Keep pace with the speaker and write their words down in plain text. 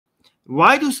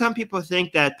Why do some people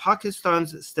think that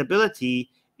Pakistan's stability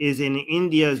is in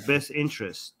India's best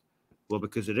interest? Well,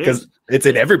 because it is. Because it's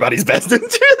in everybody's best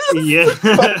interest.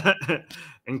 Yeah.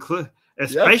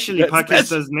 Especially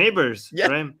Pakistan's neighbors,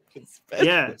 right? Especially.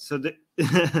 Yeah. So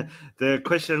the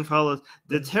question follows.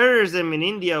 The terrorism in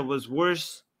India was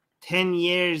worse 10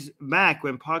 years back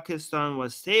when Pakistan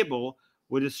was stable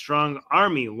with a strong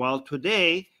army, while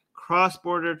today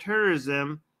cross-border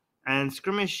terrorism and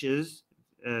skirmishes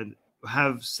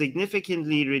have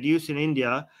significantly reduced in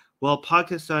India, while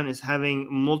Pakistan is having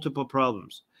multiple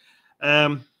problems.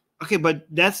 Okay, but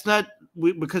that's not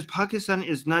because Pakistan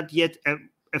is not yet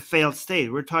a failed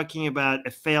state. We're talking about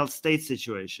a failed state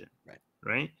situation,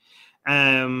 right?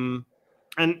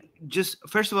 And just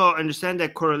first of all, understand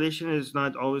that correlation is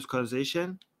not always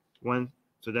causation.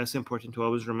 So that's important to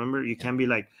always remember. You can't be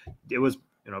like, it was,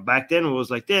 back then it was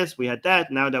like this, we had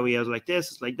that. Now that we have like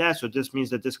this, it's like that. So this means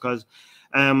that this caused.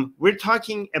 We're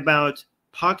talking about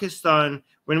Pakistan.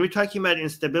 When we're talking about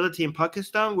instability in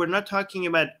Pakistan, we're not talking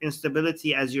about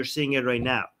instability as you're seeing it right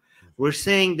now. We're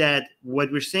saying that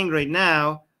what we're seeing right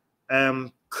now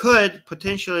could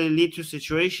potentially lead to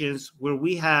situations where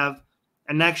we have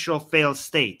an actual failed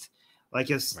state, like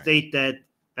a state that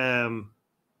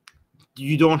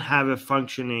you don't have a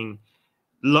functioning,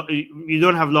 you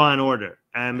don't have law and order,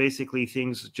 and basically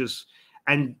things just,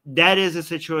 and that is a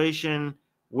situation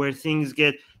where things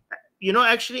get,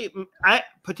 actually,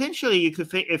 potentially you could,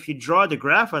 if you draw the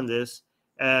graph on this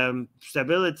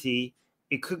stability,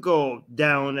 it could go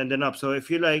down and then up. So if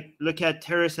you look at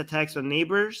terrorist attacks on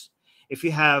neighbors, if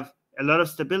you have a lot of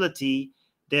stability,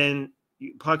 then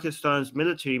Pakistan's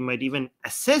military might even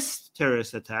assist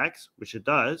terrorist attacks, which it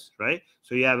does, right?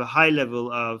 So you have a high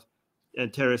level of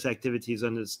terrorist activities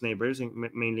on its neighbors,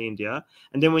 mainly India.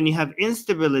 And then when you have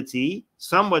instability,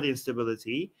 somewhat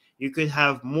instability, you could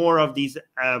have more of these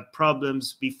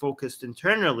problems be focused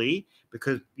internally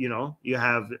because, you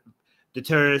have the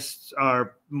terrorists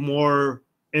are more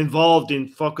involved in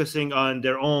focusing on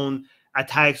their own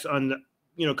attacks on,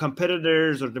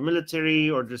 competitors or the military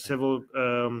or the civil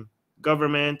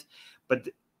government. But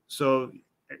so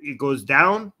it goes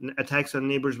down, attacks on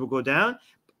neighbors will go down.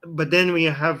 But then we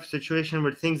have a situation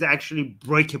where things actually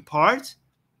break apart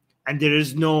and there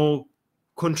is no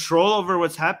control over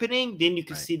what's happening, then you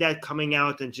can see that coming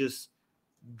out and just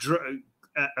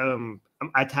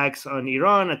attacks on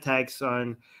Iran, attacks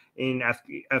in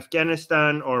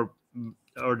Afghanistan, or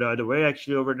the other way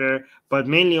actually over there, but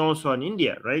mainly also on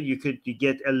India, right? You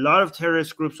get a lot of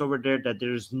terrorist groups over there that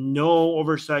there's no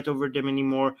oversight over them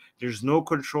anymore. There's no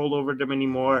control over them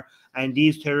anymore. And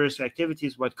these terrorist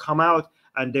activities would come out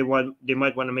and they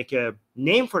might want to make a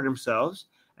name for themselves.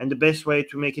 And the best way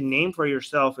to make a name for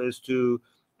yourself is to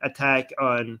attack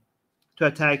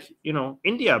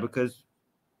India, because,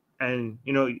 and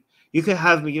you could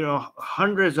have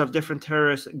hundreds of different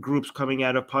terrorist groups coming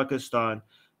out of Pakistan,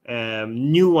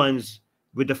 new ones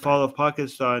with the fall of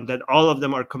Pakistan, that all of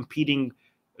them are competing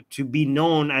to be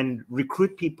known and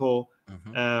recruit people.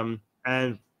 And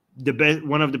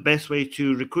one of the best ways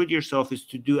to recruit yourself is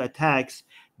to do attacks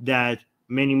that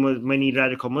many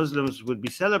radical Muslims would be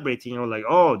celebrating, like,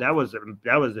 oh, that was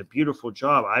a beautiful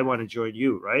job, I want to join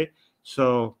you, right?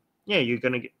 So yeah, you're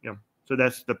gonna get, so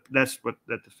that's what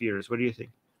the fear is. What do you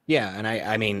think? Yeah, and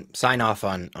I mean, sign off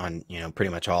on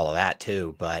pretty much all of that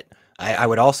too, but I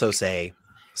would also say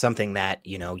something that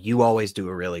you always do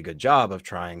a really good job of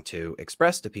trying to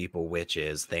express to people, which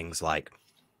is things like,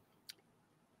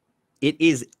 it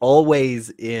is always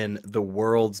in the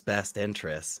world's best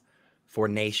interests for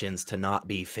nations to not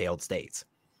be failed states.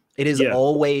 It is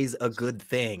always a good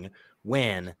thing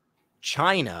when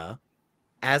China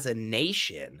as a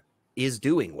nation is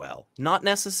doing well. Not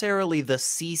necessarily the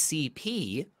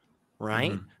CCP,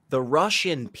 right? The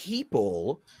Russian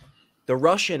people, the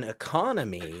Russian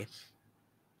economy,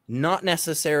 not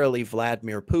necessarily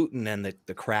Vladimir Putin and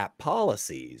the crap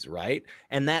policies, right?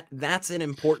 And that's an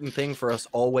important thing for us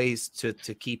always to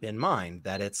keep in mind,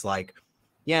 that it's like,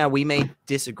 yeah, we may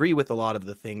disagree with a lot of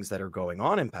the things that are going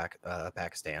on in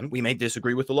Pakistan. We may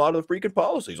disagree with a lot of the freaking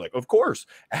policies. Like, of course,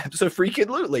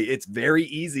 absolutely. It's very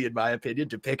easy, in my opinion,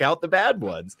 to pick out the bad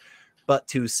ones. But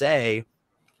to say,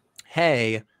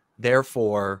 hey,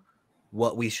 therefore,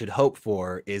 what we should hope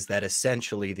for is that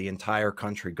essentially the entire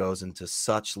country goes into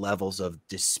such levels of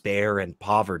despair and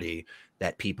poverty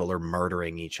that people are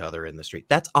murdering each other in the street.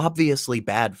 That's obviously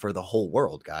bad for the whole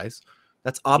world, guys.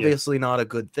 That's obviously not a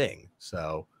good thing.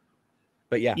 So,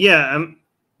 but yeah.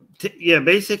 Yeah,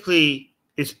 basically,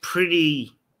 it's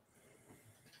pretty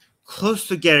close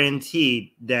to guaranteed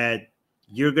that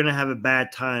you're going to have a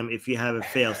bad time if you have a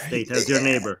failed state as your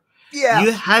neighbor. Yeah.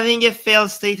 You having a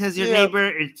failed state as your Yep. neighbor,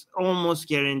 it's almost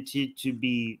guaranteed to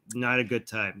be not a good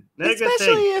time. Not a good thing.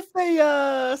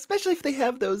 Especially if they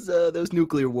have those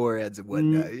nuclear warheads and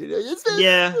whatnot. You know, it's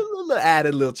Yeah. a little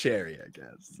added little cherry, I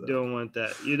guess. So. Don't want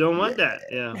that. You don't want that.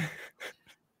 Yeah.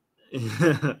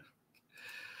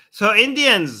 So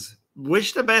Indians,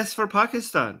 wish the best for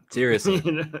Pakistan. Seriously.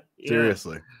 You know? Yeah.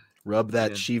 Seriously. Rub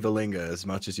that Shiva linga as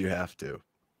much as you have to.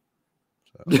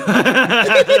 So. You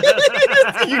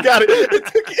got it.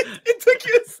 It took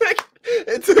you a second.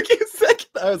 It took you a second.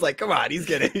 I was like, come on, he's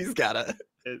gotta get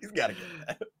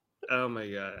that. Oh my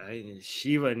god,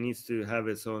 Shiva needs to have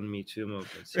its own Me Too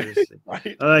movement. Seriously,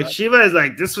 Right. Like Shiva is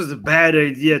like, this was a bad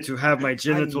idea to have my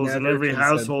genitals in every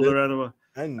household around the world.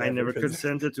 I never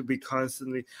consented to be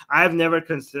constantly. I've never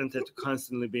consented to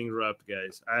constantly being rubbed,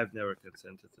 guys. I've never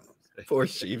consented to this. For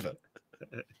Shiva.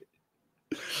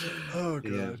 Oh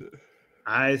god. Yeah.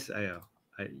 I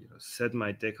set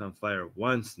my dick on fire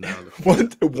once now.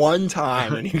 one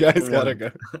time, and you guys gotta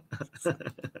go.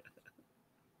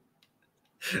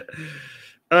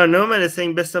 Oh, Norman is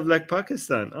saying best of luck,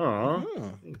 Pakistan.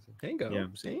 Oh, there you go. Yeah.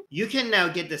 See, you can now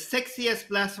get the sexiest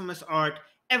blasphemous art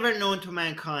ever known to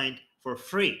mankind for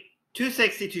free. Too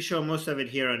sexy to show most of it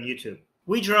here on YouTube.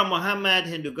 We draw Muhammad,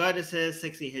 Hindu goddesses,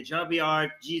 sexy hijabi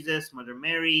art, Jesus, Mother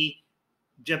Mary,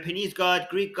 Japanese god,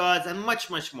 Greek gods, and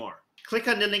much, much more. Click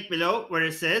on the link below where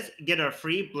it says get our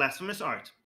free blasphemous art.